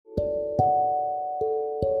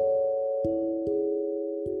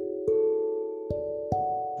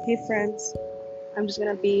Hey friends, I'm just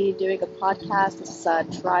going to be doing a podcast. This is a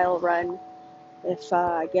trial run. If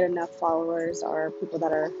I get enough followers or people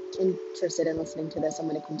that are interested in listening to this, I'm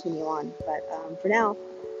going to continue on. But for now,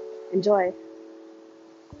 enjoy.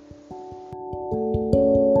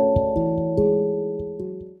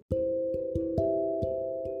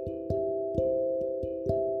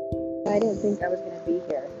 I didn't think I was going to be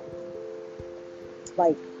here.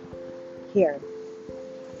 Like, here.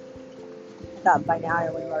 I thought by now I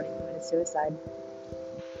would have already committed suicide.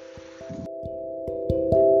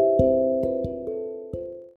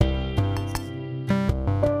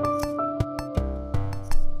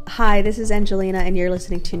 Hi, this is Angelina, and you're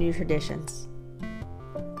listening to New Traditions.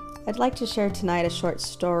 I'd like to share tonight a short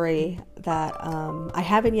story that I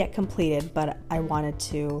haven't yet completed, but I wanted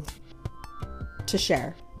to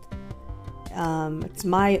share. It's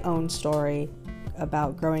my own story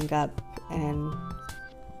about growing up and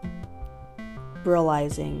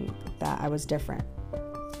realizing that I was different.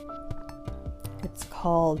 It's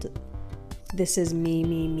called This Is Me,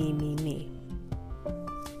 Me, Me, Me, Me.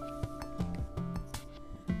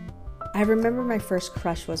 I remember my first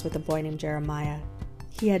crush was with a boy named Jeremiah.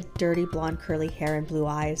 He had dirty blonde curly hair and blue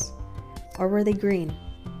eyes. Or were they green?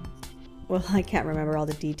 Well, I can't remember all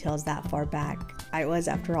the details that far back. I was,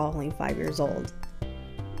 after all, only 5 years old.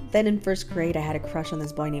 Then in first grade, I had a crush on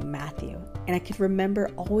this boy named Matthew, and I could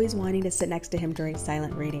remember always wanting to sit next to him during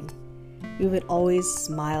silent reading. We would always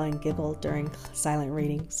smile and giggle during silent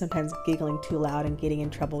reading, sometimes giggling too loud and getting in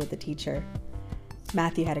trouble with the teacher.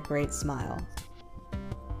 Matthew had a great smile.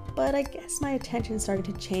 But I guess my attention started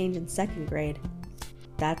to change in second grade.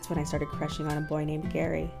 That's when I started crushing on a boy named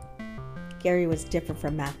Gary. Gary was different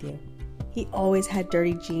from Matthew. He always had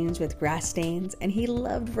dirty jeans with grass stains, and he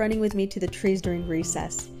loved running with me to the trees during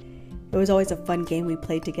recess. It was always a fun game we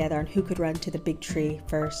played together on who could run to the big tree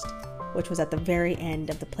first, which was at the very end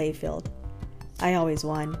of the playfield. I always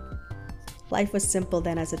won. Life was simple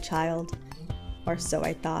then as a child, or so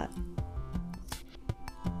I thought.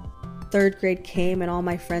 Third grade came and all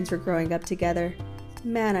my friends were growing up together.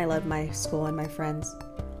 Man, I loved my school and my friends.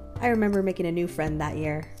 I remember making a new friend that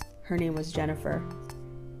year. Her name was Jennifer.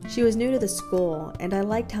 She was new to the school, and I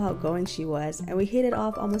liked how outgoing she was, and we hit it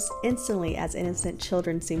off almost instantly, as innocent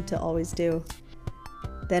children seem to always do.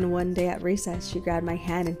 Then one day at recess, she grabbed my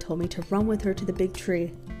hand and told me to run with her to the big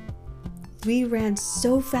tree. We ran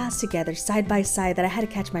so fast together, side by side, that I had to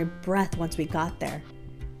catch my breath once we got there.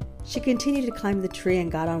 She continued to climb the tree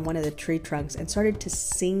and got on one of the tree trunks and started to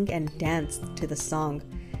sing and dance to the song,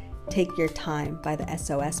 Take Your Time by the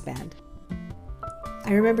SOS Band.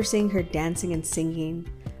 I remember seeing her dancing and singing,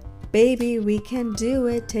 Baby, we can do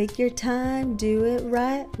it, take your time, do it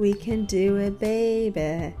right, we can do it,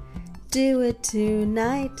 baby, do it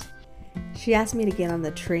tonight. She asked me to get on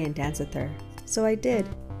the tree and dance with her, so I did.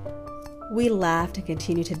 We laughed and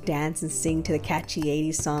continued to dance and sing to the catchy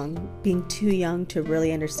 80s song, being too young to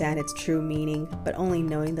really understand its true meaning, but only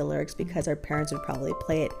knowing the lyrics because our parents would probably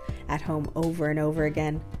play it at home over and over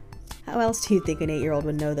again. How else do you think an 8-year-old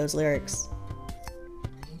would know those lyrics?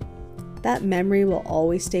 That memory will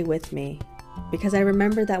always stay with me, because I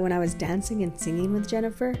remember that when I was dancing and singing with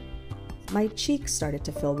Jennifer, my cheeks started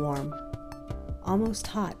to feel warm, almost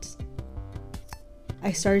hot.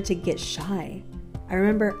 I started to get shy. I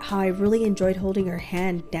remember how I really enjoyed holding her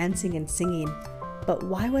hand, dancing and singing, but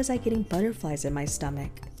why was I getting butterflies in my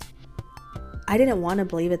stomach? I didn't want to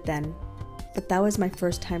believe it then, but that was my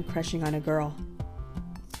first time crushing on a girl.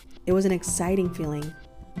 It was an exciting feeling,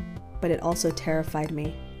 but it also terrified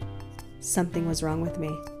me. Something was wrong with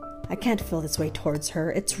me. I can't feel this way towards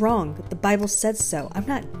her. It's wrong. The Bible says so. I'm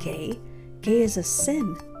not gay. Gay is a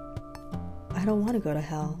sin. I don't want to go to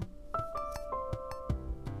hell.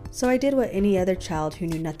 So I did what any other child who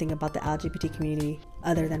knew nothing about the LGBT community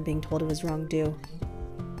other than being told it was wrong do.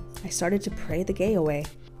 I started to pray the gay away.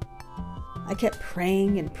 I kept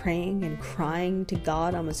praying and crying to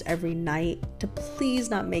God almost every night to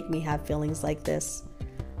please not make me have feelings like this.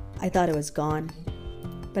 I thought it was gone,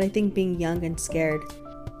 but I think being young and scared,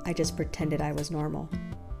 I just pretended I was normal.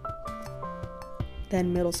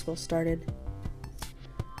 Then middle school started.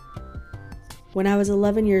 When I was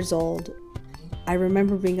 11 years old, I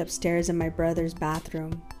remember being upstairs in my brother's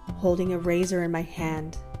bathroom, holding a razor in my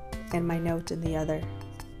hand and my note in the other.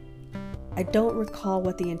 I don't recall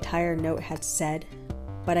what the entire note had said,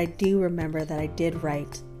 but I do remember that I did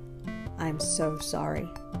write, I'm so sorry.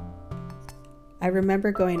 I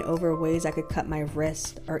remember going over ways I could cut my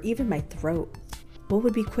wrist or even my throat. What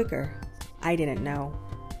would be quicker? I didn't know.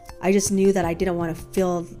 I just knew that I didn't want to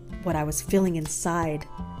feel what I was feeling inside.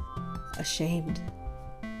 Ashamed.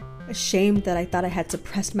 ashamed that I thought I had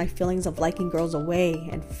suppressed my feelings of liking girls away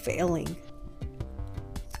and failing.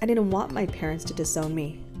 I didn't want my parents to disown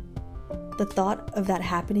me. The thought of that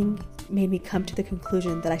happening made me come to the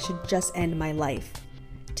conclusion that I should just end my life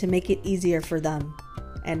to make it easier for them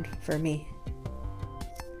and for me.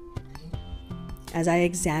 As I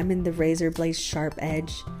examined the razor blade's sharp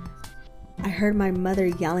edge, I heard my mother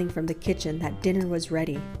yelling from the kitchen that dinner was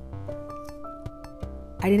ready.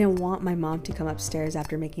 I didn't want my mom to come upstairs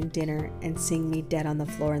after making dinner and seeing me dead on the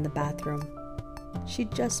floor in the bathroom. She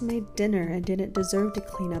just made dinner and didn't deserve to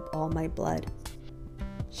clean up all my blood.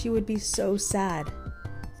 She would be so sad.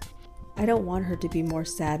 I don't want her to be more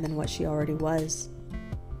sad than what she already was.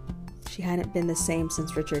 She hadn't been the same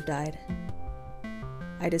since Richard died.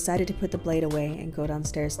 I decided to put the blade away and go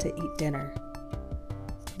downstairs to eat dinner.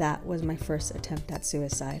 That was my first attempt at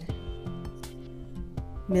suicide.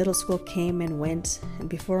 Middle school came and went, and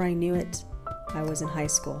before I knew it, I was in high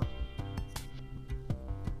school.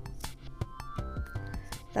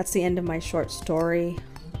 That's the end of my short story.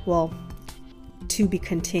 Well, to be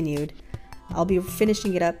continued. I'll be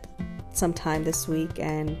finishing it up sometime this week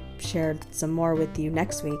and share some more with you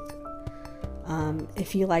next week.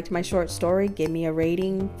 If you liked my short story, give me a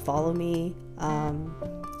rating, follow me,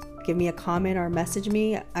 give me a comment or message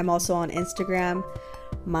me. I'm also on Instagram.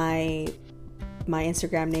 My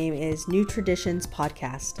Instagram name is New Traditions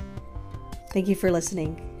Podcast. Thank you for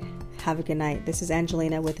listening. Have a good night. This is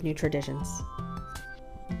Angelina with New Traditions.